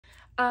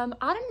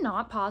I'm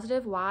not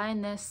positive why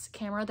in this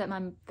camera that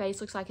my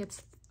face looks like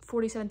it's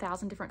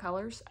 47,000 different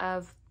colors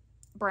of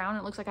brown.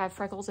 It looks like I have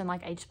freckles and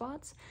like age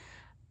spots.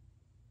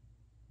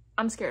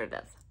 I'm scared to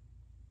death.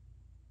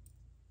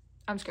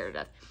 I'm scared to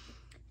death.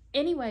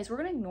 Anyways, we're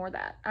gonna ignore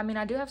that. I mean,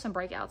 I do have some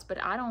breakouts,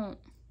 but I don't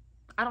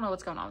know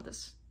what's going on with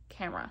this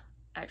camera,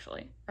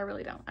 actually. I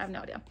really don't. I have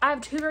no idea. I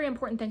have two very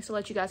important things to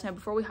let you guys know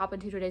before we hop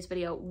into today's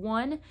video.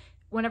 One,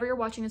 whenever you're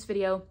watching this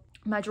video,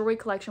 my jewelry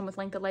collection with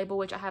Link the Label,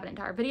 which I have an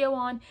entire video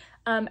on,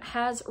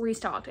 has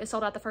restocked. It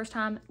sold out the first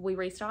time we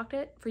restocked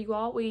it for you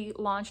all. We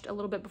launched a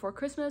little bit before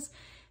Christmas.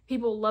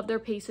 People love their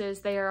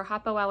pieces. They are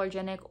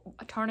hypoallergenic,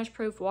 tarnish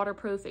proof,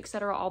 waterproof,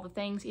 etc. All the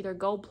things, either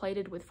gold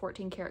plated with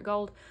 14 karat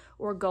gold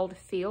or gold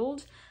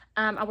filled.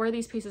 I wear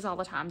these pieces all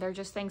the time. They're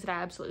just things that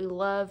I absolutely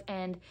love,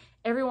 and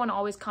everyone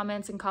always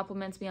comments and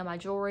compliments me on my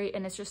jewelry,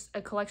 and it's just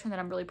a collection that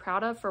I'm really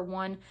proud of, for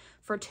one.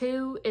 For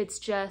two, it's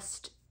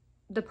just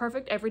the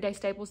perfect everyday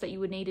staples that you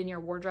would need in your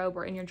wardrobe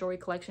or in your jewelry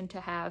collection to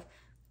have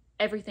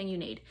everything you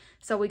need.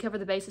 So we cover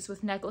the basis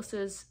with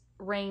necklaces,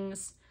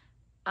 rings,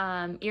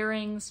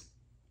 earrings,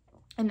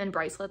 and then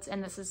bracelets.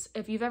 And this is,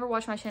 if you've ever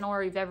watched my channel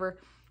or you've ever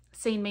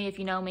seen me, if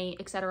you know me,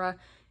 etc.,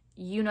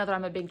 you know that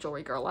I'm a big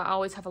jewelry girl. I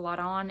always have a lot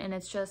on, and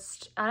it's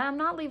just, I'm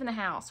not leaving the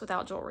house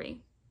without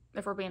jewelry,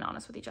 if we're being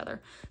honest with each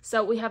other.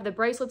 So we have the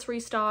bracelets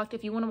restocked.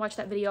 If you want to watch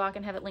that video, I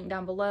can have it linked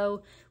down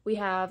below. We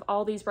have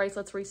all these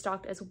bracelets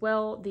restocked as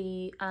well.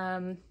 The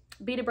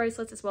beaded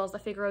bracelets as well as the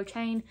Figaro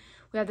chain.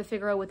 We have the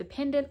Figaro with the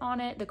pendant on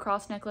it, the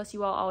cross necklace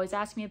you all always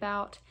ask me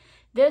about.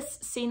 This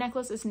C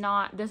necklace is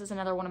not, this is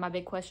another one of my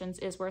big questions,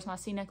 is where's my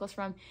C necklace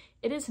from?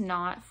 It is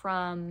not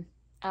from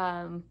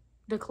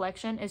the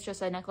collection. It's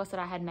just a necklace that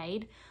I had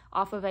made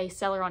off of a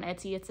seller on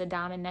Etsy. It's a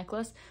diamond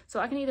necklace. So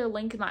I can either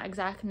link my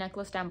exact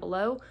necklace down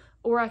below,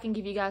 or I can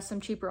give you guys some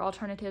cheaper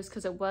alternatives,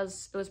 because it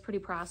was pretty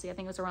pricey. I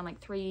think it was around like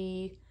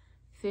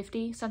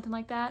 $350, something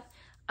like that.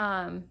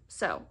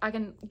 So I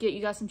can get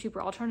you guys some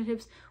cheaper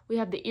alternatives. We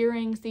have the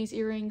earrings, these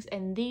earrings,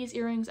 and these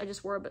earrings. I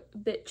just wore a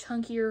bit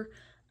chunkier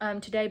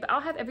today, but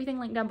I'll have everything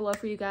linked down below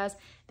for you guys.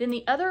 Then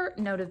the other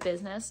note of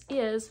business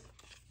is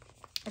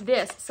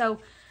this. So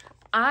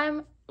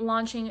I'm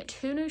launching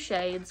 2 new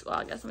shades. Well,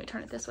 I guess let me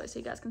turn it this way so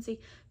you guys can see.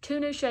 2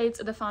 new shades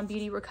of the Fawn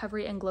Beauty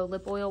Recovery and Glow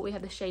Lip Oil. We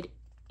have the shade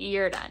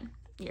You're Done.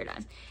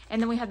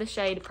 And then we have the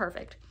shade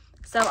Perfect.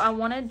 So I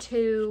wanted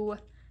to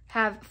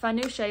have fun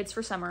new shades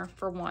for summer,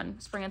 for one,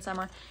 spring and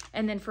summer.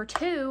 And then for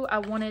two, I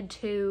wanted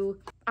to,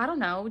 I don't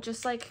know,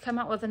 just like come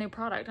out with a new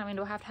product. I mean,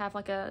 do I have to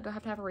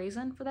have a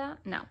reason for that?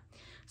 No.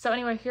 So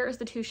anyway, here is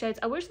the 2 shades.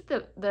 I wish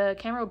that the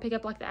camera would pick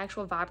up like the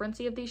actual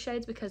vibrancy of these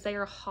shades, because they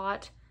are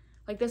hot.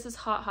 Like this is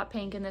hot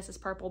pink and this is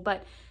purple,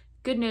 but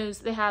good news,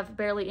 they have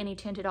barely any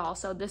tint at all.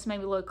 So this may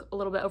look a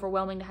little bit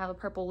overwhelming to have a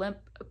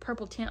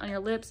purple tint on your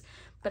lips,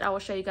 but I will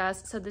show you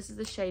guys. So this is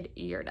the shade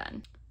You're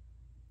Done.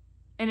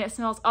 And it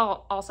smells,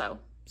 oh, also,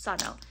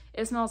 side note,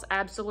 it smells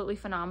absolutely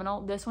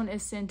phenomenal. This one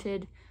is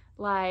scented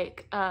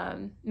like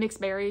mixed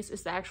berries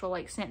is the actual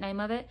like scent name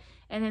of it.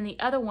 And then the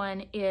other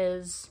one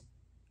is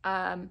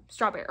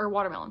strawberry, or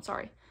watermelon,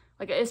 sorry.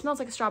 Like it smells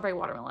like a strawberry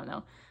watermelon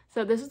though.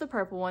 So this is the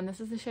purple one. This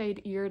is the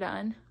shade You're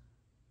Done.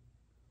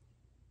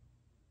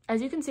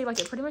 As you can see, like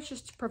it pretty much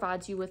just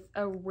provides you with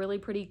a really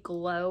pretty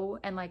glow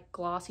and like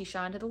glossy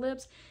shine to the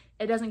lips.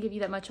 It doesn't give you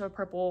that much of a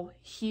purple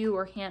hue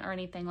or hint or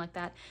anything like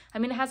that. I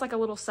mean, it has like a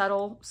little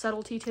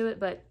subtlety to it,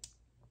 but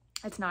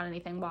it's not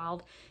anything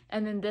wild.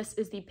 And then this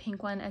is the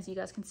pink one, as you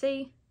guys can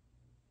see.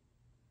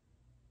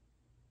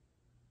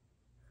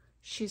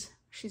 She's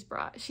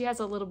bright. She has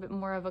a little bit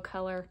more of a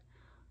color,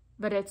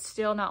 but it's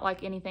still not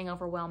like anything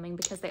overwhelming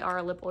because they are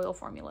a lip oil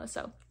formula.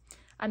 So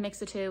I mix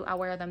the two, I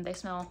wear them, they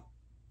smell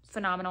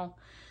phenomenal.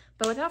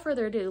 But without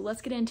further ado,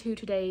 let's get into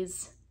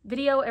today's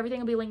video.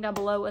 Everything will be linked down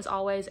below as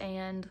always,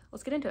 and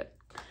let's get into it.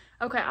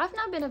 Okay, I've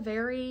not been a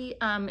very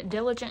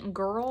diligent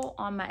girl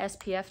on my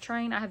SPF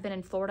train. I have been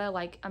in Florida,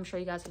 like I'm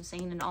sure you guys have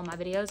seen in all my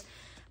videos,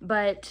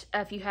 but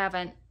if you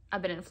haven't,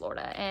 I've been in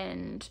Florida,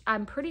 and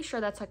I'm pretty sure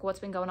that's like what's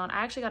been going on.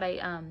 I actually got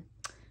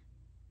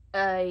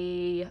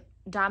a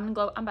Diamond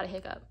Glow, I'm about to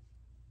hiccup.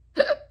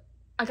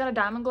 I got a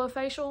Diamond Glow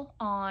facial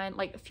on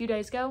like a few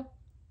days ago,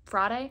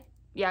 Friday.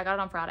 Yeah, I got it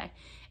on Friday.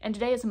 And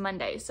today is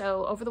Monday.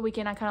 So over the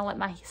weekend, I kind of let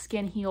my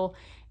skin heal.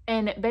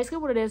 And basically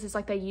what it is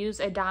like they use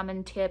a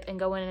diamond tip and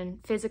go in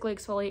and physically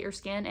exfoliate your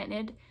skin. And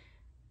it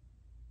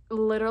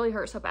literally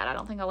hurts so bad. I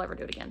don't think I'll ever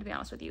do it again, to be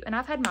honest with you. And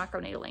I've had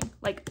microneedling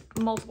like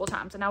multiple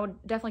times. And I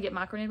would definitely get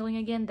microneedling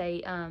again.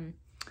 They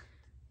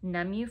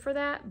numb you for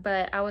that.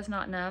 But I was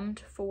not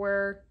numbed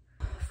for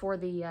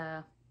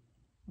the,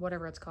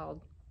 whatever it's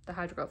called, the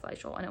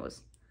hydrofacial. And it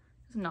was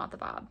not the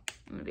vibe. I'm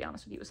going to be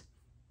honest with you. It was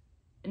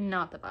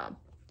not the vibe.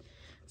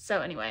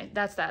 So anyway,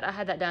 that's that. I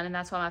had that done, and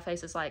that's why my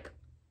face is like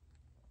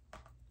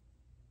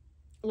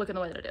looking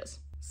the way that it is.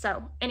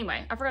 So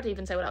anyway, I forgot to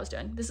even say what I was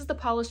doing. This is the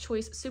Paula's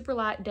Choice Super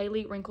Light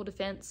Daily Wrinkle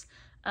Defense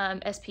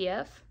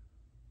SPF.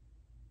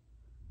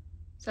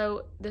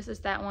 So this is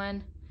that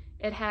one.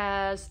 It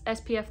has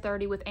SPF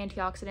 30 with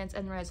antioxidants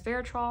and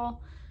resveratrol.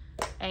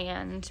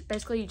 And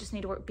basically you just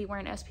need to be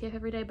wearing SPF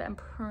every day, but I'm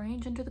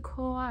preaching to the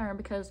choir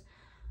because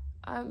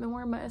I've been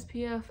wearing my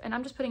SPF and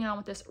I'm just putting it on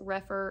with this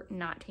Refer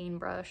 19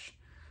 brush.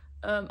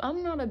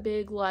 I'm not a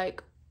big,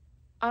 like,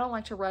 I don't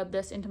like to rub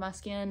this into my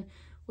skin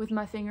with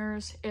my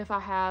fingers if I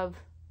have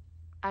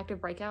active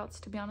breakouts,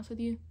 to be honest with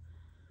you.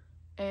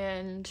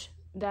 And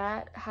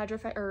that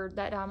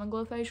that Diamond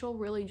Glow facial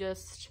really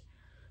just,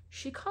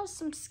 she caused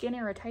some skin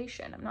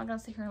irritation. I'm not gonna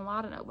sit here and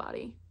lie to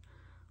nobody.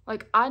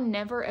 Like, I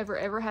never ever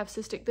ever have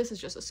cystic, this is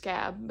just a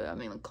scab, but I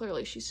mean, like,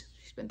 clearly she's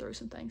been through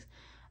some things.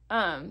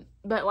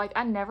 But like,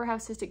 I never have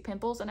cystic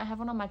pimples, and I have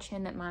one on my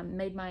chin that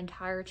made my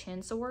entire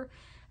chin sore.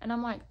 And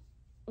I'm like,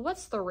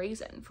 what's the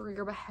reason for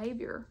your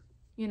behavior?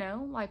 You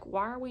know, like,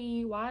 why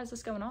is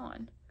this going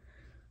on?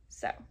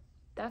 So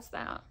that's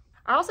that.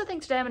 I also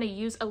think today I'm going to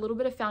use a little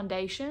bit of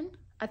foundation.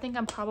 I think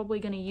I'm probably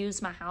going to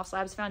use my House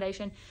Labs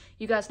foundation.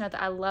 You guys know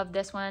that I love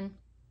this one.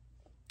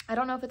 I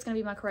don't know if it's going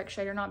to be my correct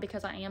shade or not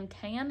because I am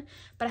tan,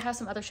 but I have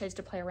some other shades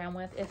to play around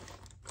with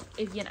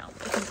if you know.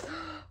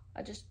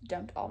 I just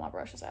dumped all my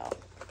brushes out.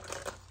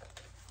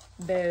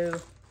 Boo.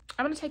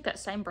 I'm going to take that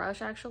same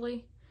brush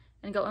actually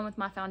and go in with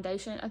my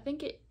foundation. I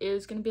think it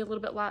is going to be a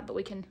little bit light, but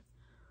we can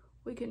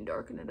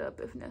darken it up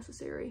if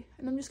necessary.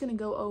 And I'm just going to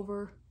go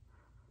over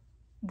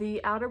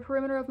the outer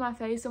perimeter of my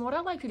face. And what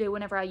I like to do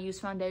whenever I use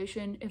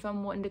foundation, if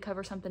I'm wanting to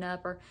cover something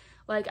up, or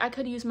like I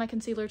could use my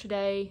concealer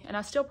today, and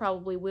I still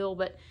probably will,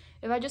 but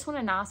if I just want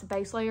a nice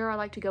base layer, I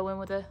like to go in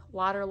with a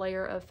lighter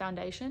layer of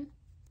foundation.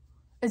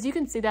 As you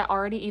can see that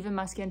already, even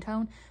my skin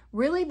tone,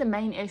 really the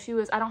main issue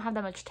is I don't have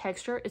that much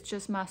texture. It's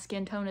just my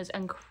skin tone is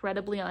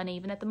incredibly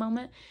uneven at the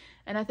moment.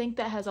 And I think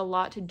that has a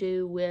lot to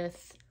do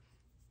with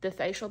the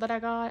facial that I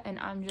got, and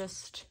I'm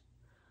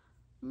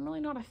really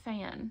not a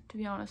fan, to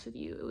be honest with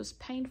you. It was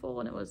painful,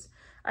 and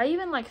I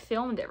even like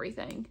filmed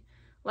everything.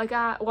 Like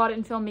I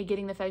didn't film me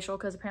getting the facial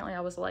because apparently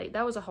I was late.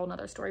 That was a whole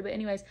nother story. But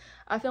anyways,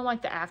 I filmed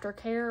like the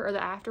aftercare or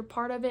the after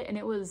part of it, and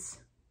it was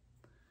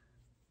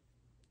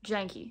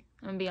janky.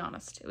 I'm gonna be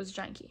honest. It was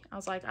janky. I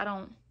was like, I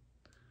don't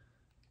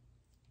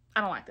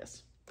like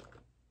this.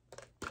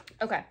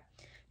 Okay.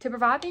 To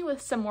provide me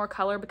with some more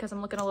color, because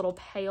I'm looking a little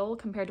pale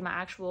compared to my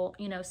actual,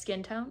 you know,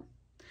 skin tone,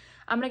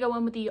 I'm going to go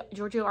in with the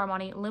Giorgio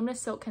Armani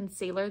Luminous Silk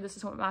Concealer. This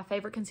is one of my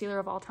favorite concealer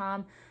of all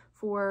time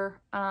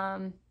for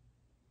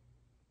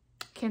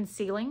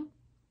concealing,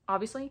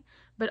 obviously,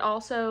 but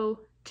also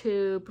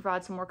to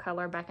provide some more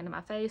color back into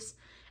my face.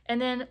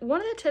 And then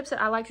one of the tips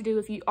that I like to do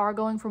if you are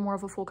going for more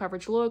of a full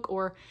coverage look,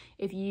 or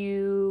if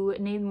you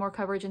need more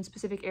coverage in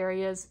specific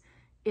areas,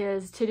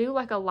 is to do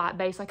like a light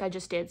base like I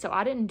just did. So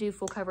I didn't do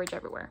full coverage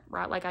everywhere,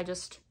 right? Like I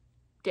just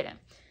didn't,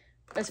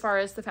 as far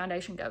as the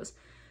foundation goes.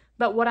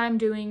 But what I'm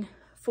doing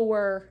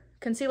for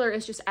concealer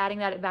is just adding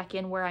that back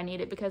in where I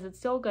need it, because it's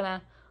still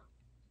gonna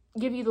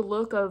give you the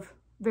look of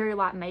very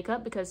light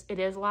makeup because it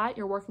is light.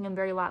 You're working in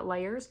very light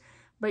layers,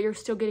 but you're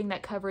still getting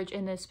that coverage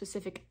in the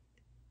specific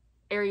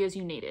areas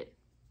you need it.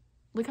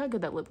 Look how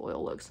good that lip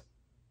oil looks.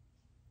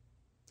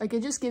 Like,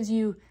 it just gives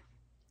you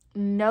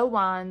no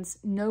lines,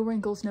 no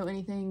wrinkles, no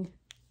anything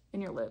in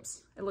your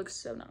lips. It looks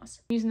so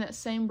nice. Using that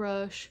same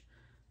brush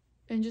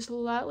and just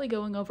lightly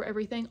going over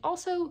everything.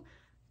 Also,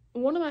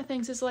 one of my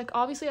things is, like,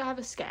 obviously I have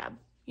a scab.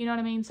 You know what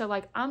I mean? So,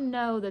 like, I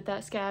know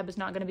that scab is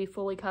not going to be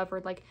fully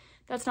covered. Like,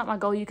 that's not my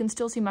goal. You can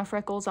still see my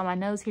freckles on my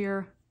nose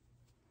here.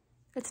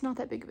 It's not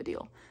that big of a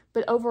deal.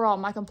 But overall,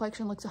 my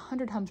complexion looks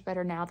 100 times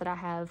better now that I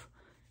have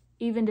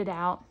evened it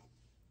out.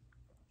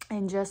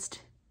 And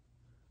just,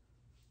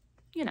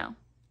 you know,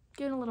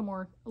 getting a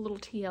little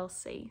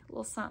TLC, a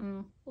little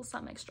something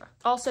extra.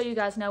 Also, you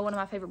guys know one of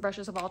my favorite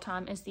brushes of all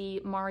time is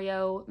the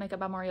Makeup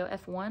by Mario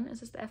F1.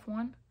 Is this the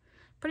F1?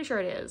 Pretty sure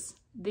it is.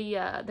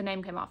 The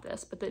name came off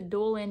this, but the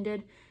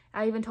dual-ended,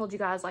 I even told you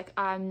guys, like,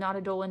 I'm not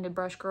a dual-ended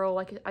brush girl.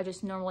 Like, I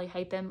just normally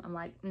hate them. I'm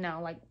like,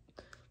 no, like,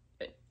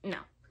 no.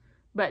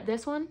 But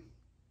this one,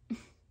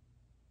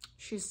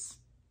 she's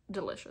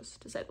delicious,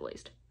 to say the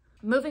least.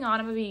 Moving on,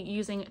 I'm going to be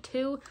using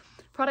two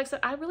products that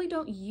I really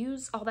don't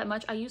use all that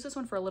much. I used this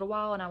one for a little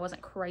while and I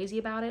wasn't crazy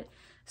about it.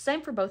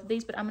 Same for both of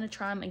these, but I'm going to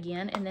try them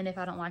again. And then if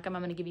I don't like them,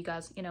 I'm going to give you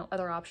guys, you know,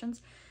 other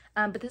options.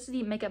 But this is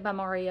the Makeup by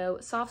Mario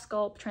Soft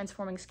Sculpt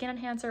Transforming Skin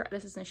Enhancer.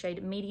 This is in the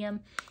shade Medium.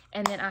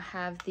 And then I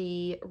have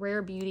the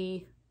Rare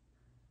Beauty,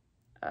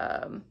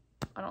 I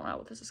don't know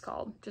what this is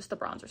called, just the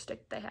bronzer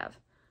stick they have.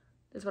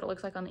 This is what it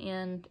looks like on the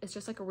end. It's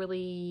just like a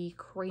really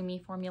creamy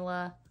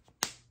formula,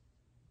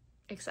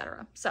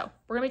 etc. So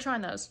we're gonna be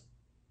trying those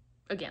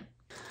again.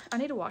 I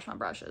need to wash my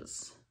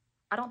brushes.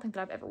 I don't think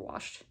that I've ever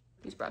washed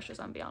these brushes,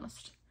 I'm gonna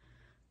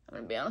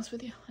be honest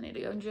with you. I need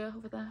to go in jail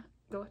for that.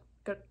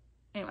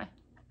 Anyway,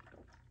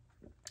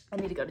 I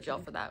need to go to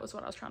jail for that was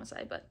what I was trying to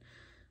say, but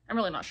I'm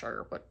really not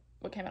sure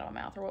what came out of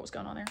my mouth or what was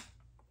going on there.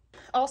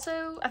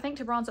 Also, I think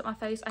to bronze up my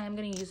face, I am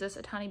going to use this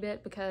a tiny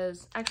bit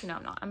because, actually, no,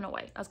 I'm not. I'm going to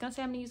wait. I was going to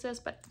say I'm going to use this,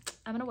 but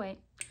I'm going to wait.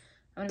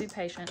 I'm going to be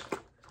patient.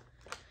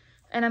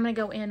 And I'm going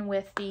to go in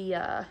with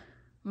the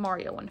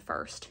Mario one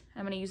first.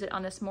 I'm going to use it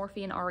on this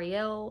Morphe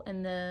Ariel,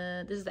 and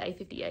this is the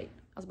A58. I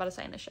was about to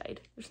say in the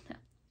shade.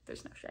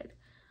 There's no shade.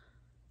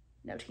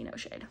 No tea, no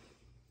shade.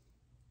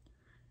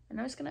 And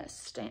I'm just gonna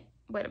stamp,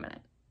 wait a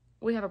minute.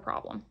 We have a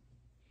problem.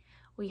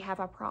 We have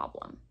a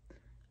problem.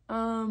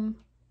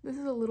 This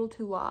is a little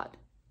too light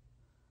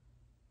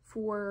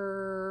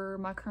for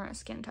my current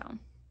skin tone.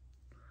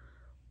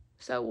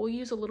 So we'll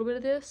use a little bit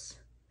of this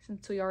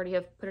since we already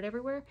have put it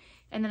everywhere.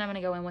 And then I'm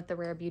gonna go in with the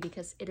Rare Beauty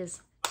because it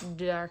is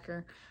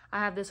darker. I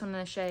have this one in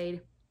the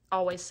shade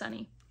Always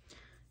Sunny.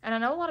 And I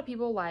know a lot of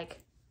people like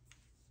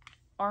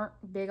aren't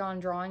big on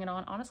drawing it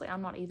on. Honestly,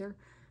 I'm not either,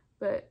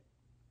 but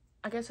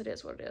I guess it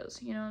is what it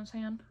is. You know what I'm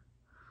saying?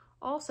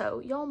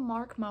 Also, y'all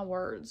mark my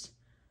words.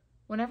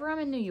 Whenever I'm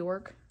in New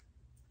York,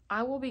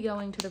 I will be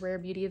going to the Rare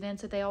Beauty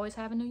events that they always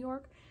have in New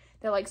York.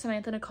 That like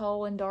Samantha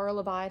Nicole and Dara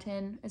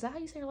Leviathan. Is that how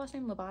you say her last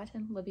name?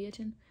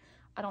 Leviathan?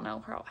 I don't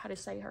know how to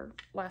say her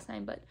last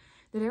name, but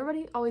that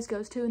everybody always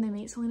goes to and they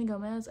meet Selena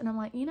Gomez. And I'm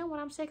like, you know what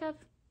I'm sick of?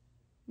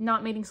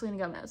 Not meeting Selena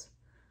Gomez.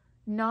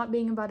 Not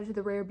being invited to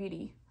the Rare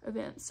Beauty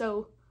event.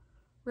 So,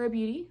 Rare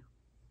Beauty,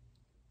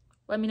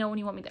 let me know when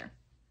you want me there.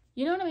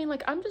 You know what I mean?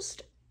 Like, I'm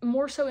just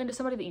more so into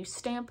somebody that you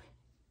stamp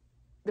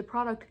the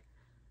product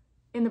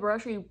in the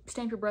brush, or you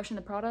stamp your brush in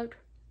the product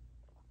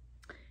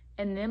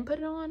and then put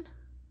it on.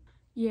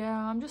 Yeah,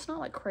 I'm just not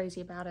like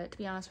crazy about it, to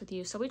be honest with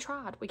you. So we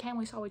tried, we came,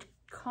 we saw, we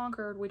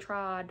conquered, we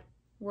tried,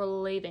 we're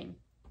leaving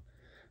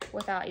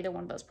without either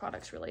one of those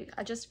products really.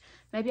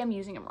 Maybe I'm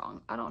using them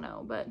wrong, I don't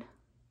know, but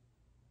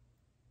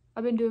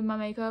I've been doing my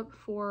makeup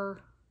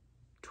for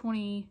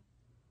 20,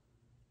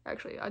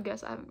 actually, I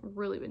guess I haven't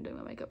really been doing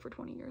my makeup for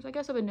 20 years. I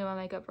guess I've been doing my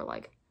makeup for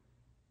like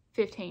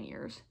 15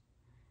 years.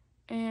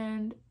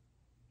 And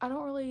I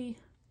don't really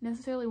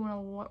necessarily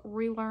want to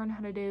relearn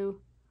how to do,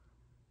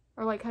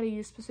 or like how to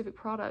use specific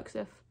products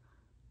if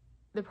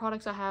the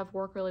products I have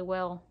work really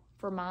well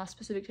for my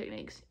specific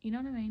techniques. You know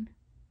what I mean?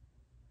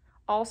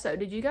 Also,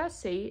 did you guys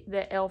see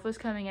that e.l.f. is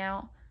coming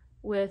out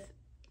with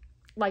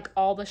like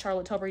all the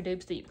Charlotte Tilbury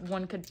dupes that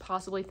one could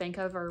possibly think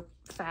of or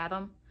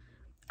fathom?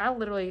 I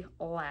literally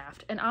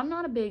laughed. And I'm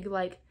not a big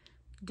like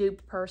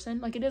dupe person.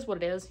 Like, it is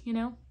what it is, you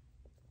know?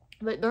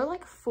 But they're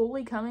like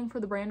fully coming for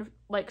the brand of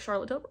like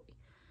Charlotte Tilbury.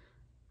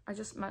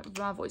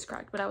 My voice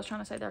cracked, but I was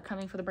trying to say they're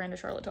coming for the brand of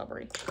Charlotte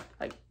Tilbury.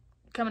 Like,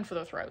 coming for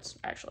their throats,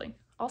 actually.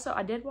 Also,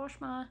 I did wash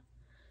my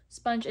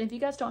sponge, and if you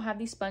guys don't have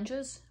these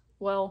sponges,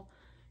 well,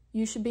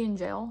 you should be in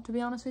jail, to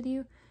be honest with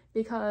you,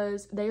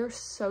 because they are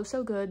so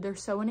good. They're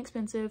so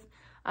inexpensive.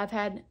 I've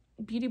had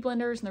beauty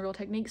blenders and the Real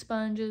Technique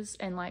sponges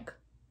and like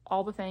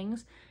all the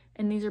things,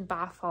 and these are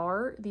by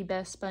far the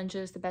best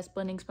sponges, the best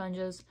blending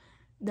sponges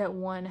that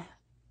one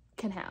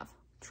can have,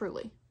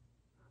 truly.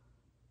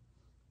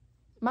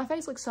 My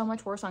face looks so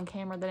much worse on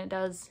camera than it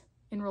does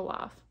in real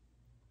life.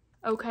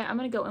 Okay, I'm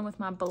gonna go in with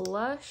my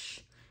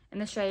blush in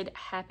the shade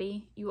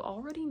Happy. You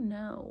already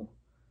know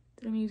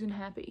that I'm using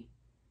Happy.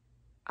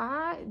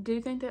 I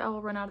do think that I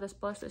will run out of this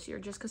blush this year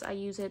just because I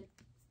use it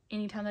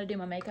anytime that I do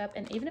my makeup.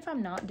 And even if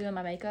I'm not doing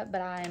my makeup,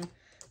 but I am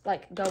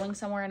like going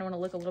somewhere and I want to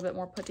look a little bit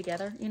more put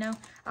together, you know,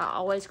 I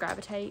always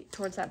gravitate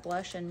towards that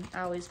blush and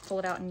I always pull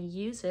it out and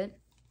use it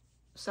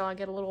so I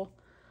get a little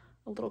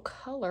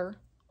color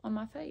on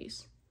my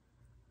face.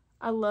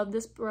 I love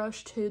this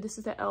brush too. This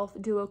is the e.l.f.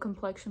 Duo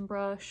Complexion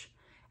brush.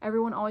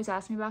 Everyone always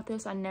asks me about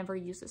this. I never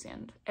use this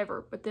end,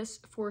 ever. But this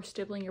for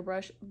stippling your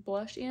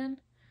blush in,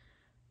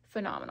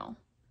 phenomenal.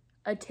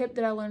 A tip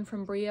that I learned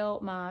from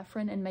Brielle, my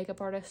friend and makeup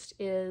artist,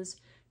 is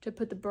to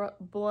put the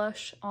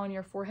blush on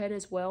your forehead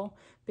as well,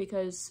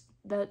 because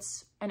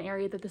that's an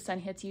area that the sun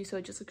hits you, so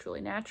it just looks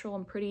really natural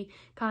and pretty.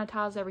 Kind of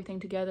ties everything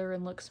together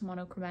and looks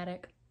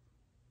monochromatic.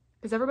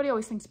 Because everybody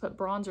always thinks to put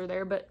bronzer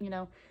there, but, you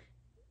know,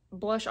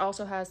 blush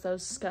also has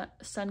those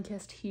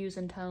sun-kissed hues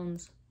and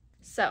tones.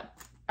 So,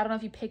 I don't know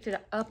if you picked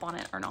it up on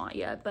it or not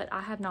yet, but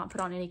I have not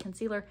put on any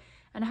concealer.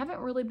 And I haven't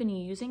really been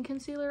using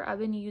concealer. I've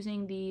been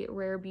using the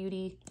Rare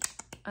Beauty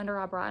Under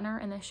Eye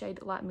Brightener in the shade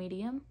Light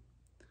Medium.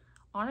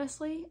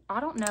 Honestly, I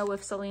don't know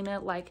if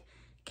Selena, like,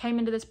 came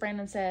into this brand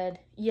and said,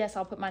 yes,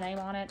 I'll put my name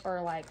on it,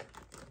 or, like,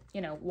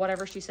 you know,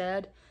 whatever she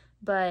said.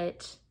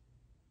 But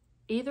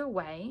either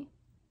way,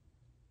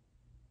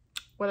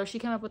 whether she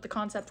came up with the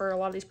concept for a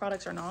lot of these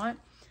products or not,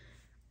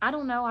 I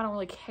don't know. I don't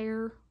really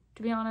care,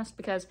 to be honest,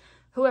 because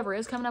whoever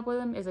is coming up with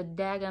them is a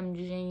daggum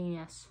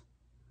genius.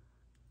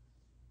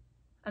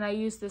 And I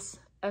use this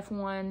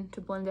F1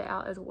 to blend it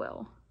out as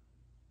well.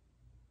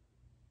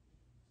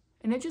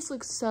 And it just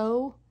looks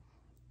so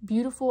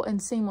beautiful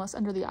and seamless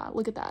under the eye.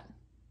 Look at that.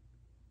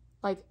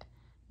 Like,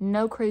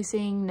 no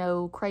creasing,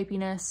 no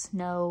crepiness,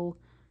 no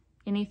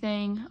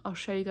anything. I'll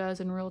show you guys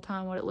in real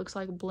time what it looks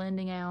like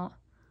blending out.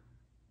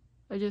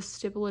 I just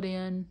stipple it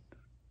in.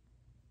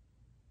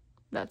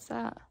 That's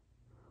that.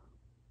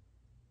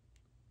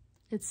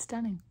 It's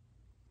stunning.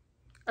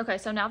 Okay,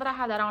 so now that I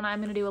have that on, I'm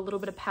going to do a little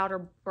bit of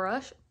powder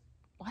bronzer.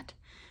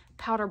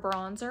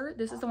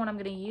 This is the one I'm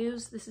going to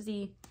use. This is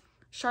the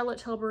Charlotte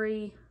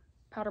Tilbury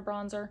powder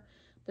bronzer.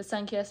 The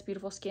Sunkissed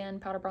Beautiful Skin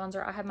powder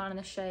bronzer. I have mine in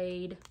the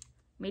shade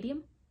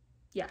medium.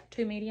 Yeah,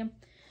 2 medium.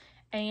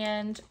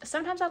 And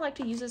sometimes I like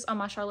to use this on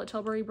my Charlotte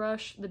Tilbury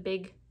brush, the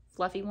big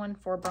fluffy one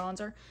for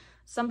bronzer.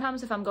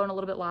 Sometimes if I'm going a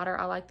little bit lighter,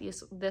 I like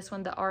this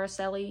one, the Ara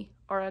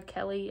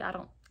Kelly.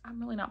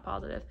 I'm really not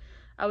positive.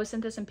 I was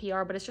sent this in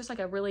PR, but it's just like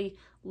a really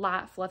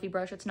light, fluffy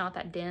brush. It's not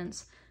that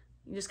dense.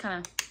 You just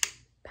kind of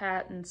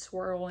pat and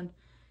swirl and,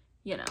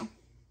 you know,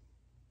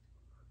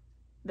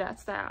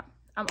 that's that.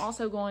 I'm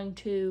also going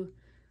to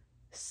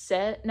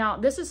set, now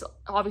this is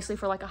obviously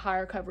for like a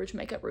higher coverage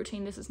makeup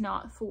routine. This is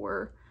not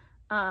for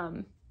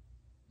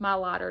my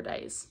lighter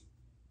days.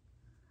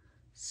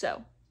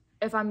 So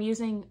if I'm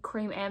using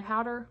cream and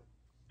powder,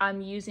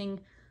 I'm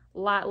using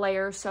light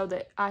layers so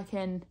that I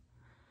can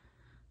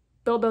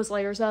build those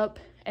layers up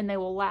and they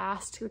will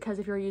last, because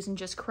if you're using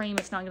just cream,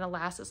 it's not going to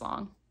last as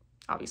long,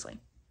 obviously.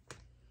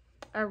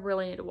 I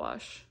really need to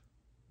wash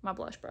my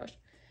blush brush.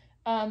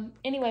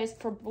 Anyways,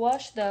 for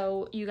blush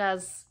though, you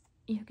guys,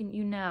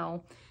 you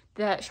know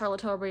that Charlotte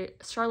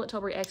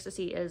Tilbury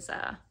Ecstasy is,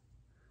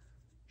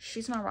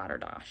 she's my ride or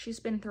die. She's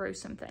been through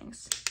some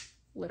things,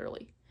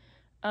 literally.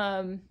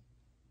 And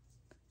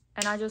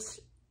I just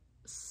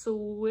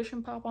swish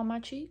and pop on my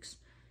cheeks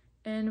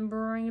and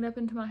bring it up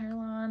into my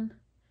hairline,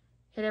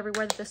 hit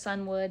everywhere that the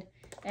sun would.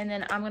 And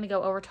then I'm going to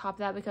go over top of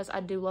that because I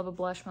do love a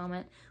blush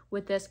moment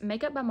with this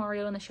Makeup by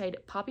Mario in the shade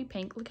Poppy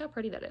Pink. Look how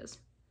pretty that is.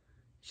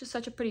 It's just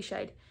such a pretty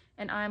shade.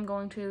 And I'm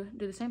going to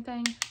do the same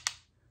thing,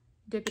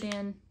 dip it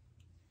in.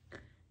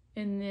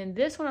 And then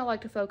this one I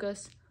like to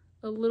focus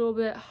a little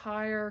bit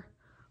higher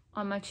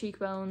on my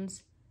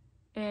cheekbones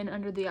and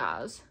under the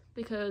eyes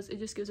because it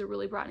just gives a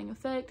really brightening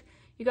effect.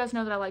 You guys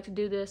know that I like to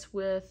do this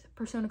with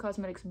Persona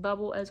Cosmetics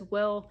Bubble as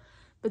well,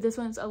 but this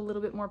one's a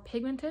little bit more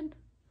pigmented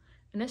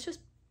and it's just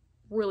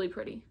really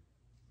pretty.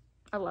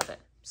 I love it.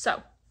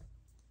 So,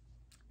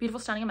 beautiful,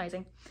 stunning,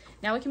 amazing.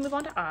 Now we can move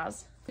on to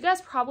eyes. You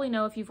guys probably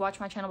know if you've watched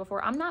my channel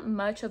before, I'm not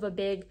much of a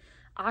big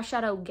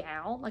eyeshadow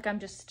gal. Like I'm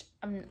just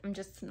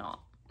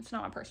not. It's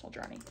not my personal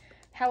journey.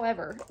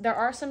 However, there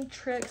are some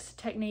tricks,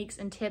 techniques,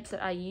 and tips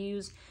that I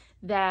use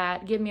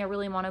that give me a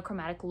really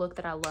monochromatic look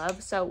that I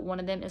love. So one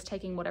of them is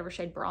taking whatever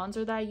shade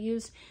bronzer that I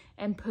use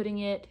and putting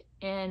it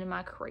in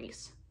my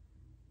crease.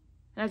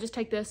 And I just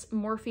take this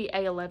Morphe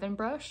A11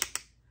 brush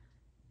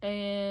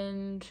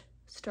and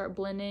start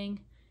blending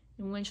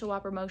in windshield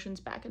wiper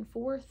motions back and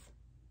forth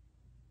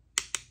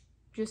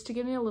just to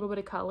give me a little bit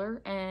of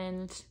color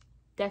and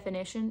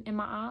definition in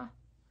my eye.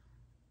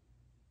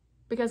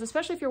 Because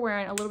especially if you're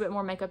wearing a little bit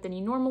more makeup than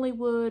you normally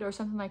would or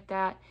something like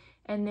that,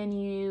 and then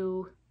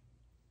you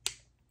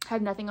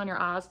have nothing on your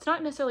eyes, it's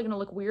not necessarily going to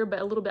look weird, but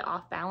a little bit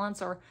off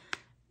balance or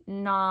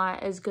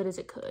not as good as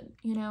it could,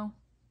 you know?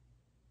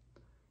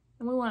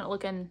 And we want it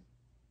looking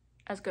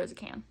as good as it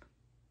can.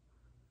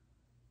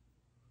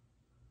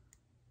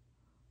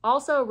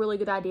 Also, a really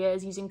good idea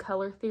is using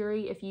color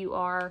theory if you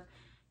are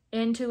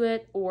into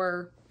it,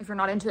 or if you're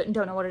not into it and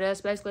don't know what it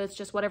is. Basically, it's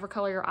just whatever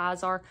color your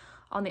eyes are.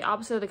 On the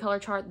opposite of the color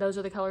chart, those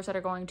are the colors that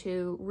are going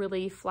to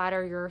really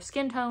flatter your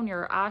skin tone,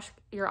 your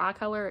eye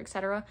color,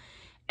 etc.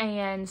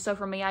 And so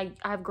for me, I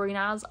have green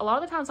eyes. A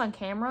lot of the times on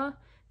camera,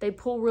 they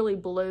pull really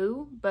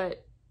blue,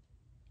 but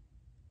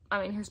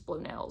I mean, here's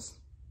blue nails.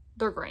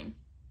 They're green.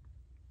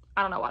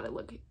 I don't know why they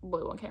look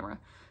blue on camera.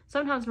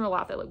 Sometimes in real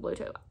life, they look blue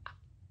too.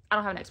 I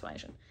don't have an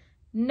explanation.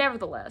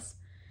 Nevertheless,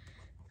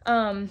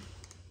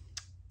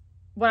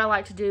 what I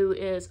like to do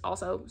is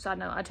also, side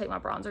note, I take my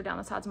bronzer down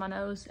the sides of my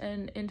nose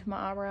and into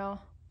my eyebrow,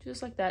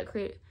 just like that.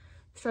 Create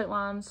straight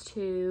lines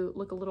to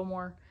look a little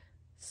more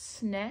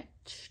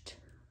snatched.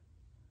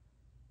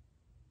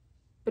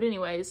 But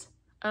anyways,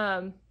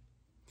 eye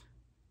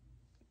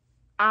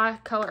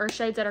color or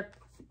shades that are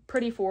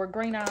pretty for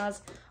green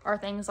eyes are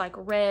things like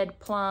red,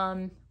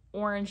 plum,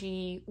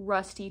 orangey,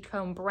 rusty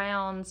tone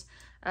browns,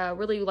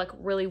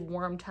 really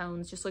warm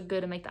tones, just look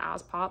good and make the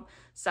eyes pop.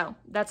 So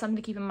that's something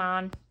to keep in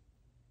mind.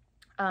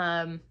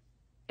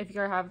 If you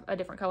have a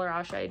different color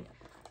eye shade,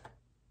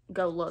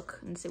 go look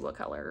and see what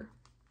color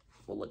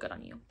will look good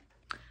on you.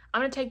 I'm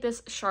going to take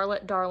this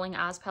Charlotte Darling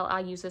Eyes Palette. I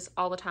use this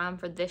all the time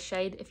for this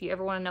shade. If you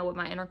ever want to know what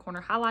my inner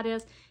corner highlight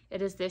is,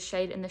 it is this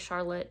shade in the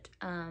Charlotte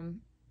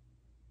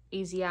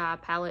Easy Eye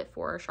palette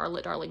for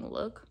Charlotte Darling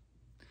look.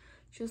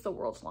 She has the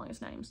world's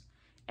longest names.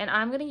 And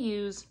I'm going to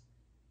use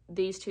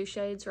these two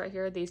shades right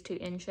here, these two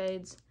in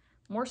shades,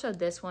 more so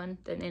this one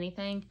than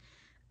anything,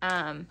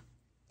 and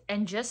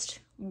just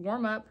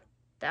warm up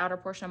the outer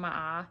portion of my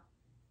eye,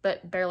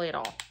 but barely at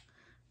all,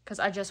 because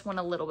I just want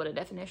a little bit of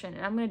definition.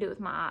 And I'm going to do it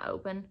with my eye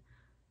open,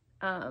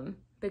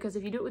 because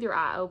if you do it with your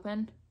eye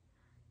open,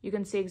 you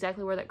can see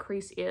exactly where that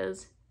crease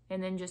is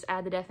and then just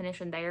add the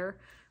definition there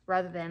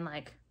rather than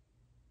like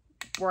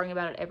worrying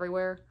about it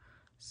everywhere.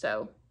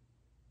 So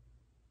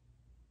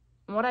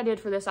what I did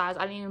for this eye is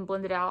I didn't even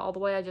blend it out all the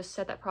way. I just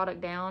set that product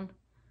down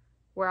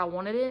where I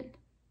wanted it,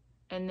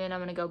 and then I'm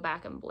going to go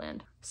back and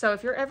blend. So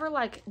if you're ever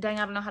like, dang,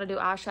 I don't know how to do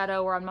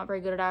eyeshadow, or I'm not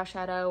very good at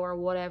eyeshadow or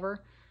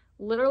whatever,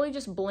 literally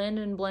just blend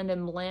and blend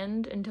and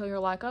blend until you're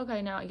like,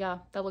 okay, now, yeah,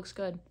 that looks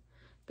good.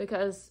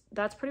 Because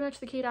that's pretty much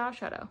the key to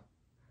eyeshadow.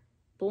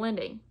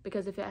 Blending.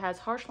 Because if it has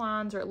harsh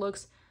lines or it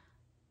looks,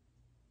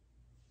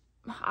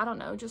 I don't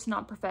know, just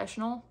not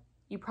professional,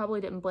 you probably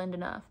didn't blend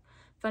enough.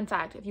 Fun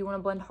fact, if you want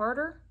to blend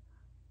harder,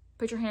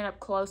 put your hand up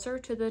closer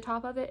to the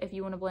top of it. If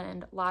you want to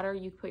blend lighter,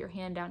 you put your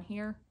hand down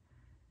here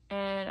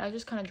And I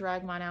just kind of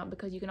drag mine out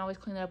because you can always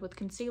clean it up with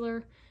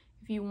concealer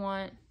if you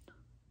want.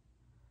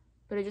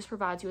 But it just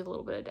provides you with a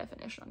little bit of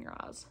definition on your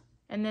eyes.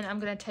 And then I'm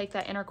going to take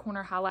that inner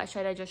corner highlight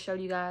shade I just showed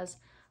you guys,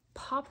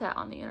 pop that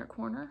on the inner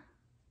corner.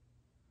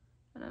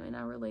 And I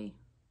mean,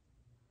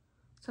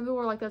 some people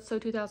were like, that's so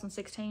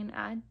 2016.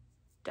 I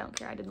don't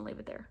care. I didn't leave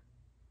it there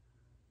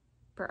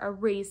for a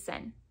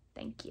reason.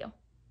 Thank you.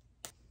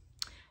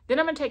 Then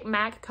I'm going to take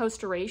MAC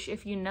Costa Riche.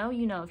 If you know,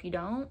 you know. If you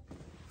don't,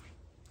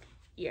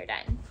 you're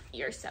done.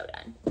 You're so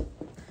done.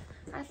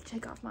 I have to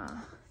take off my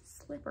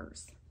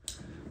slippers.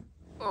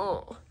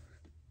 Oh.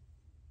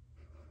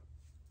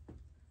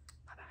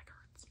 My back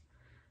hurts.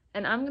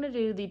 And I'm going to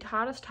do the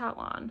tightest tight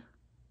line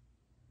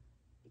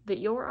that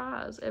your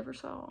eyes ever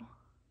saw.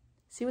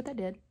 See what that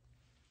did?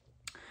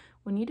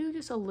 When you do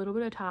just a little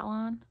bit of tight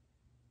line,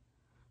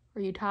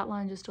 or you tight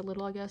line just a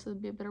little, I guess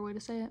would be a better way to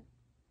say it,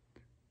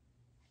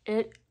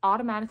 it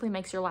automatically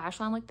makes your lash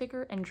line look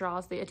thicker and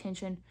draws the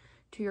attention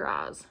to your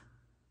eyes.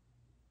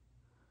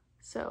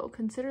 So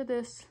consider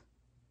this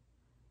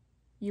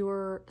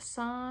your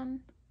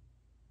sign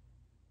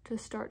to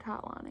start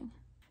tight lining.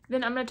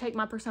 Then I'm going to take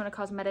my Persona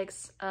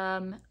Cosmetics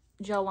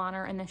gel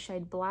liner in the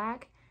shade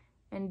Black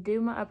and do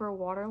my upper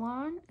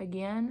waterline.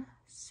 Again,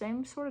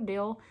 same sort of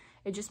deal.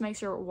 It just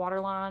makes your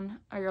waterline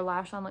or your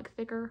lash line look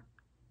thicker,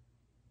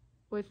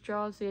 which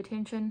draws the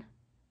attention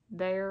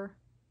there.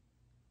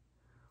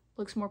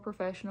 Looks more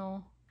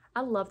professional.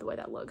 I love the way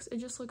that looks. It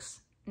just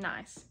looks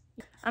nice.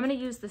 I'm going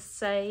to use the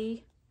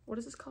Say, what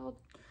is this called?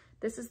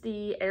 This is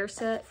the Air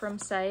Set from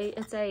Say.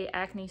 It's a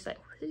acne safe.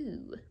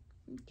 Ooh,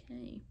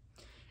 okay.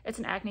 It's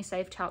an acne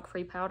safe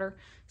talc-free powder,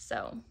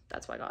 so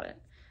that's why I got it.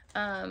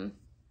 Oh,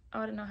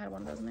 I didn't know I had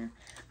one of those in there.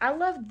 I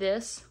love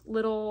this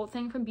little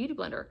thing from Beauty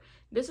Blender.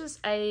 This is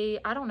I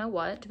don't know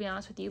what, to be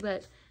honest with you,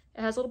 but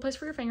it has a little place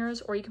for your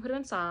fingers, or you can put it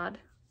inside.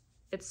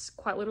 It's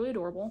quite literally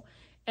adorable.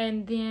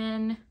 And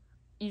then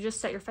you just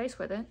set your face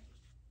with it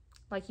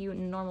like you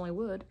normally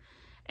would.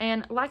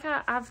 And like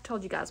I've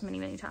told you guys many,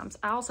 many times,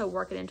 I also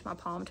work it into my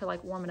palm to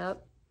like warm it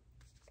up.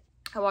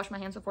 I wash my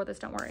hands before this,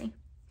 don't worry.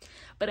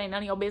 But ain't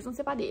none of your business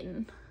if I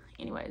didn't.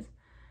 Anyways.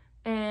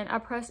 And I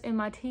press in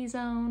my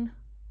T-zone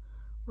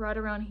right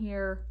around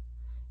here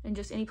and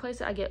just any place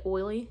that I get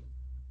oily.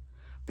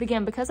 But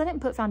again, because I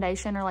didn't put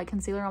foundation or like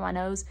concealer on my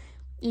nose,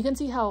 you can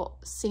see how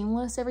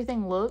seamless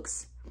everything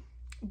looks.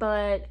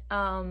 But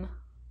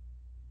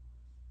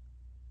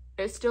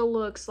it still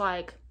looks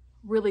like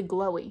really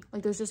glowy.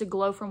 Like there's just a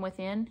glow from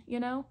within, you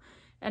know?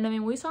 And I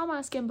mean, we saw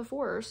my skin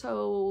before,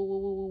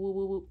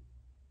 so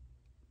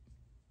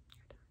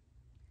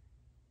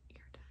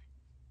you're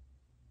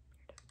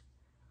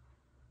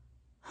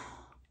done.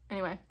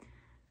 Anyway,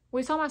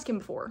 we saw my skin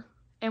before,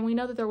 and we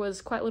know that there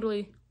was quite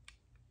literally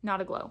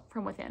not a glow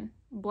from within.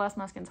 Bless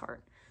my skin's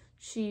heart.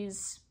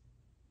 She's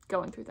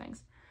going through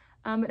things.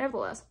 But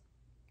nevertheless,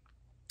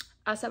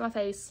 I set my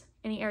face,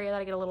 any area that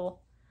I get a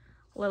little,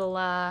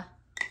 what's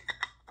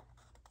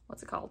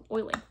it called?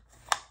 Oily.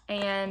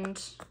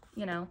 And,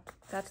 you know,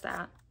 that's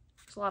that.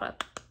 There's a lot of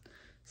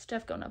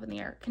stuff going up in the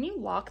air. Can you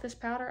lock this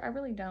powder? I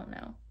really don't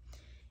know.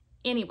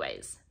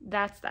 Anyways,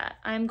 that's that.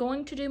 I'm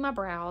going to do my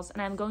brows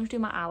and I'm going to do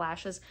my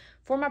eyelashes.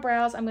 For my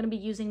brows, I'm going to be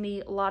using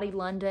the Lottie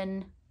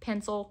London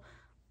pencil.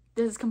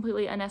 This is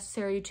completely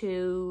unnecessary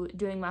to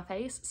doing my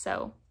face,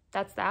 so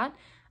that's that.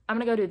 I'm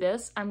going to go do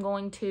this. I'm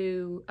going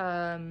to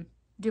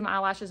do my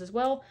eyelashes as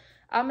well.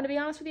 I'm going to be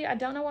honest with you, I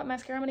don't know what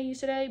mascara I'm going to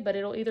use today, but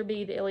it'll either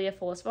be the Ilia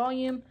Fullest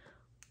Volume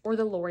or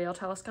the L'Oreal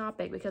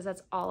Telescopic because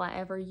that's all I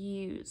ever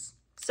use.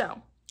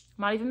 So,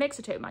 might even mix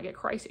the two. Might get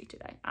crazy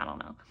today. I don't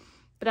know.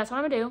 But that's what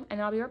I'm going to do, and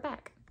then I'll be right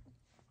back.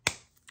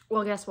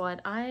 Well, guess what?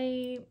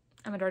 I'm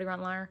a dirty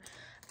rotten liar.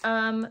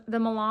 The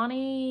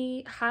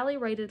Milani Highly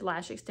Rated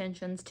Lash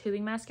Extensions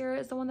Tubing Mascara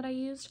is the one that I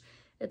used.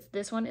 It's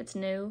this one. It's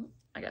new.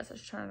 I guess I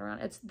should turn it around.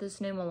 It's this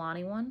new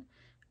Milani one.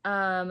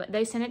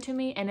 They sent it to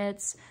me, and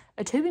it's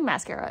a tubing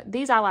mascara.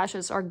 These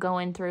eyelashes are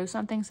going through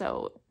something,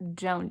 so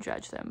don't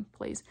judge them,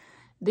 please.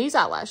 These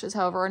eyelashes,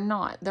 however, are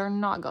not. They're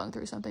not going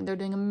through something. They're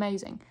doing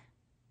amazing.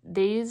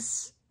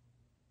 These,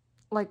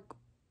 like,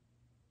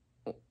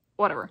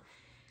 whatever.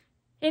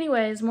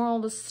 Anyways, moral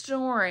of the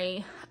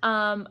story,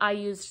 I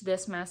used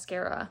this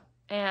mascara,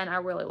 and I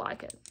really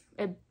like it.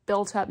 It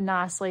built up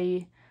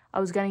nicely. I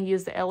was going to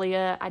use the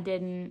Ilia. I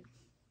didn't.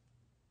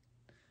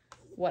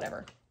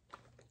 Whatever.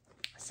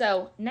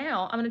 So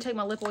now I'm going to take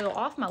my lip oil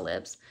off my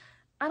lips.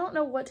 I don't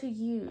know what to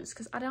use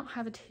because I don't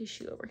have a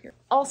tissue over here.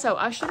 Also,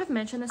 I should have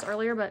mentioned this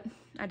earlier, but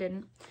I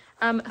didn't.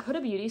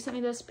 Huda Beauty sent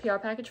me this PR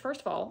package.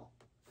 First of all,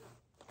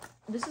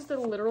 this is the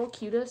literal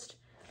cutest,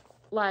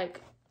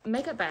 like,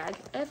 makeup bag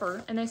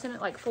ever. And they sent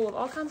it, like, full of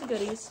all kinds of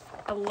goodies.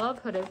 I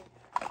love Huda.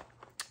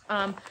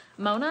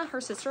 Mona,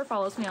 her sister,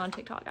 follows me on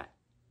TikTok.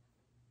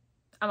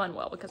 I'm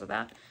unwell because of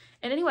that.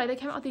 And anyway, they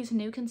came out with these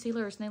new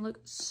concealers, and they look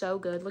so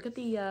good. Look at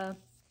the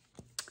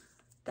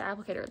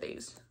applicator of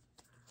these.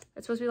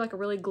 It's supposed to be like a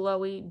really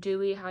glowy,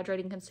 dewy,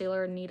 hydrating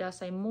concealer. Need I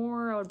say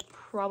more? I would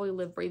probably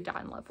live, breathe,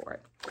 die, and love for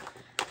it.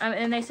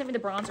 And they sent me the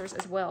bronzers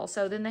as well.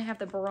 So then they have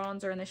the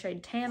bronzer in the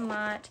shade Tan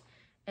Light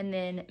and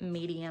then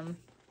medium.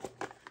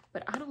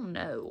 But I don't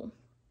know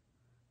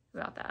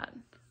about that.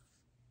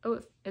 Oh,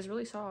 it is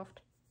really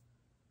soft.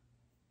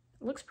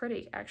 It looks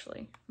pretty,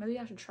 actually. Maybe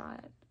I should try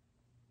it.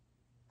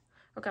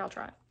 Okay, I'll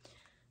try it.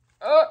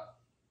 Oh,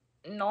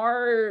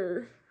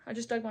 no. I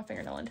just dug my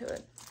fingernail into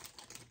it.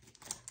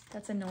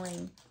 That's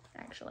annoying,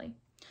 actually.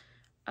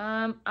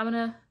 I'm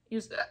gonna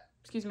use,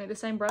 excuse me, the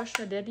same brush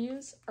I did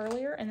use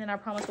earlier, and then I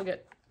promise we'll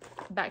get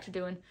back to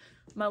doing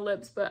my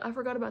lips, but I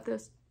forgot about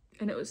this,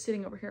 and it was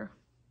sitting over here.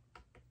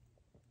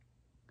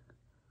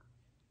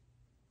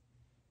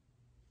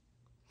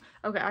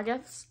 Okay, I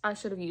guess I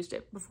should have used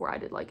it before I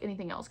did like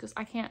anything else, because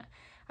I can't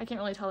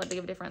really tell that big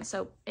of a difference,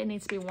 so it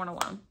needs to be worn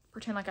alone.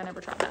 Pretend like I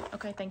never tried that.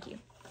 Okay, thank you.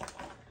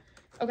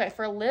 Okay,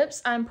 for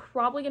lips, I'm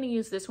probably going to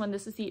use this one.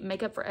 This is the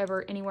Makeup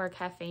Forever Anywhere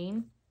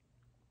Caffeine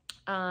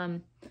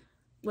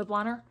lip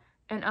liner.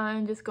 And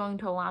I'm just going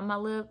to line my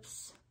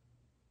lips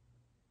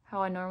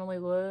how I normally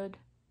would.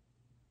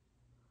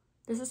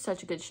 This is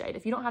such a good shade.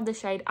 If you don't have this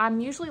shade, I'm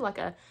usually like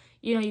a,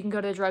 you know, you can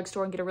go to the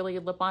drugstore and get a really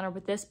good lip liner,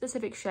 but this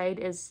specific shade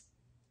is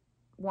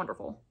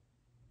wonderful.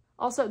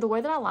 Also, the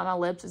way that I line my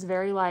lips is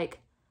very like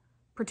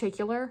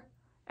particular.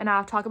 And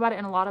I've talked about it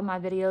in a lot of my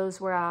videos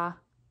where I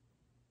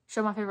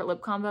show my favorite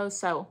lip combos,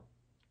 so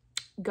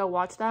go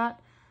watch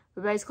that.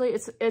 But basically,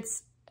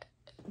 it's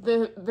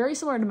very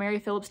similar to Mary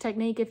Phillips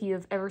technique, if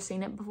you've ever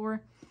seen it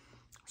before.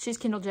 She's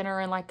Kendall Jenner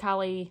and like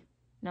Hailey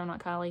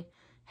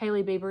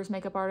Bieber's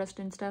makeup artist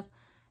and stuff.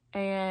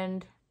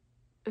 And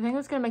the thing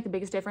that's going to make the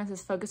biggest difference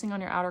is focusing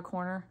on your outer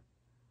corner.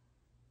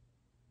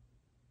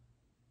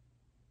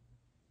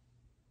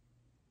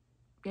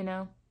 You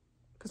know?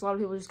 Because a lot of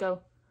people just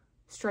go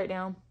straight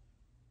down.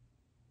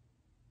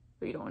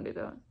 But you don't want to do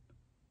that.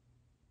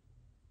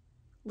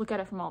 Look at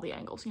it from all the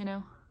angles, you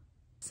know?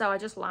 So I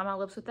just line my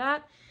lips with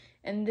that.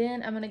 And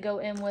then I'm going to go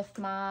in with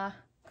my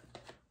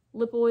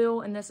lip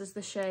oil. And this is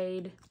the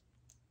shade.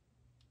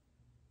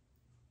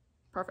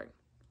 Perfect.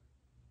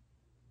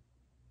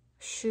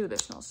 Shoo,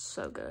 this smells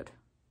so good.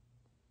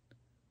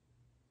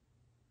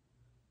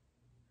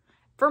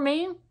 For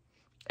me,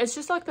 it's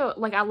just like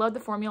I love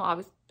the formula.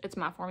 Obviously, it's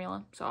my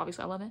formula, so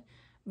obviously I love it.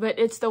 But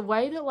it's the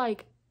way that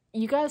like,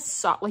 you guys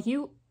saw, like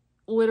you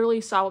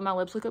literally saw what my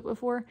lips look like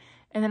before.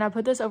 And then I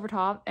put this over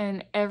top,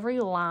 and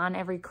every line,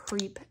 every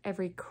creep,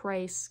 every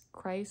trace,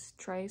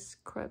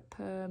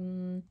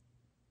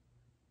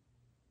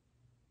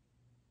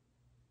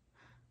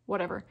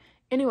 whatever.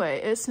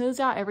 Anyway, it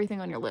smooths out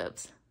everything on your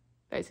lips,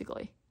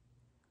 basically.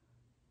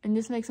 And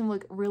just makes them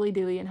look really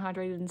dewy and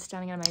hydrated and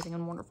stunning and amazing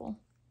and wonderful.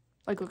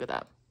 Like, look at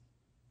that.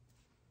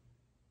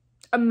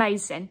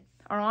 Amazing.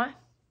 All right?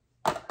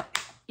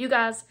 You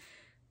guys,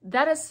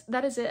 that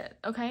is it,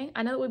 okay?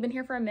 I know that we've been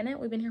here for a minute.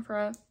 We've been here for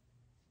a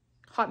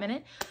hot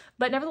minute,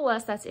 but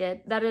nevertheless, that's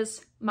it. That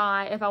is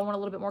my, if I want a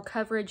little bit more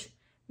coverage,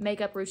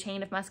 makeup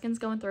routine. If my skin's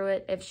going through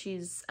it, if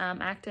she's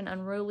acting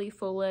unruly,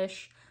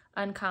 foolish,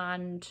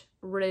 unkind,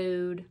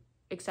 rude,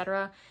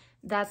 etc.,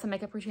 that's the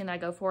makeup routine that I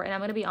go for. And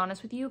I'm going to be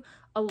honest with you,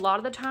 a lot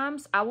of the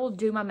times I will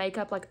do my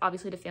makeup, like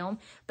obviously to film,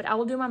 but I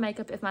will do my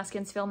makeup if my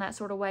skin's feeling that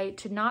sort of way,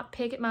 to not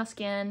pick at my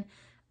skin,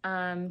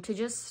 to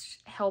just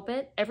help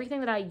it. Everything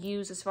that I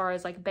use as far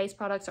as like base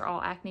products are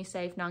all acne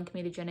safe,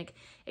 non-comedogenic,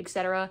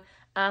 etc.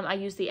 I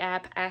use the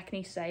app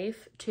Acne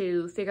Safe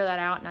to figure that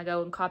out, and I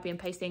go and copy and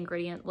paste the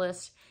ingredient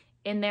list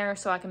in there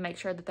so I can make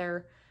sure that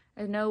there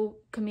are no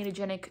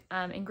comedogenic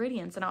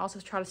ingredients. And I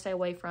also try to stay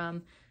away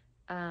from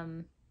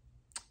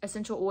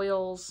essential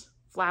oils,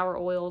 flower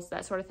oils,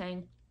 that sort of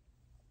thing,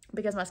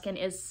 because my skin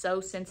is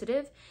so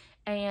sensitive,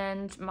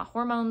 and my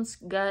hormones,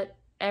 gut,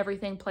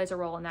 everything plays a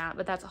role in that.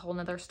 But that's a whole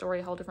nother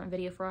story, a whole different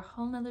video for a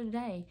whole nother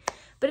day.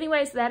 But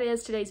anyways, that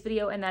is today's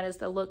video, and that is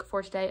the look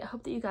for today. I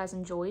hope that you guys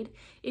enjoyed.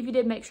 If you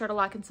did, make sure to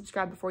like and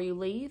subscribe before you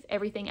leave.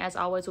 Everything, as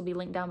always, will be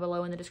linked down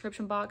below in the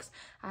description box.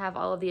 I have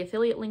all of the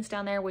affiliate links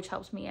down there, which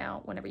helps me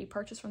out whenever you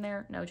purchase from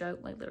there. No joke,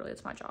 like literally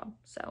it's my job.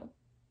 So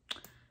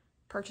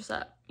purchase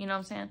up, you know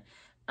what I'm saying?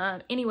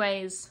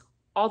 Anyways,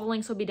 all the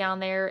links will be down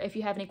there. If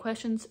you have any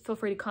questions, feel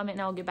free to comment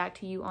and I'll get back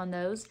to you on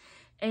those.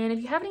 And if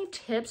you have any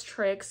tips,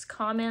 tricks,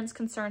 comments,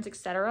 concerns,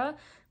 etc.,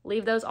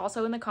 leave those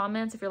also in the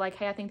comments. If you're like,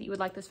 hey, I think that you would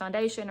like this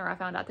foundation, or I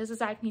found out this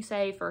is acne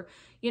safe, or,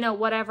 you know,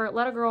 whatever,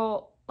 let a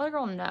girl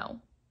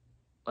know.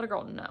 Let a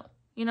girl know.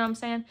 You know what I'm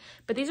saying?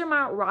 But these are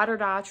my ride or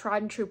die,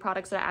 tried and true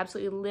products that I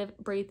absolutely live,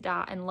 breathe,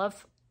 die, and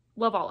love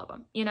all of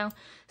them, you know?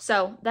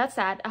 So that's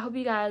that. I hope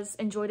you guys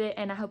enjoyed it,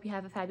 and I hope you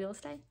have a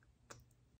fabulous day.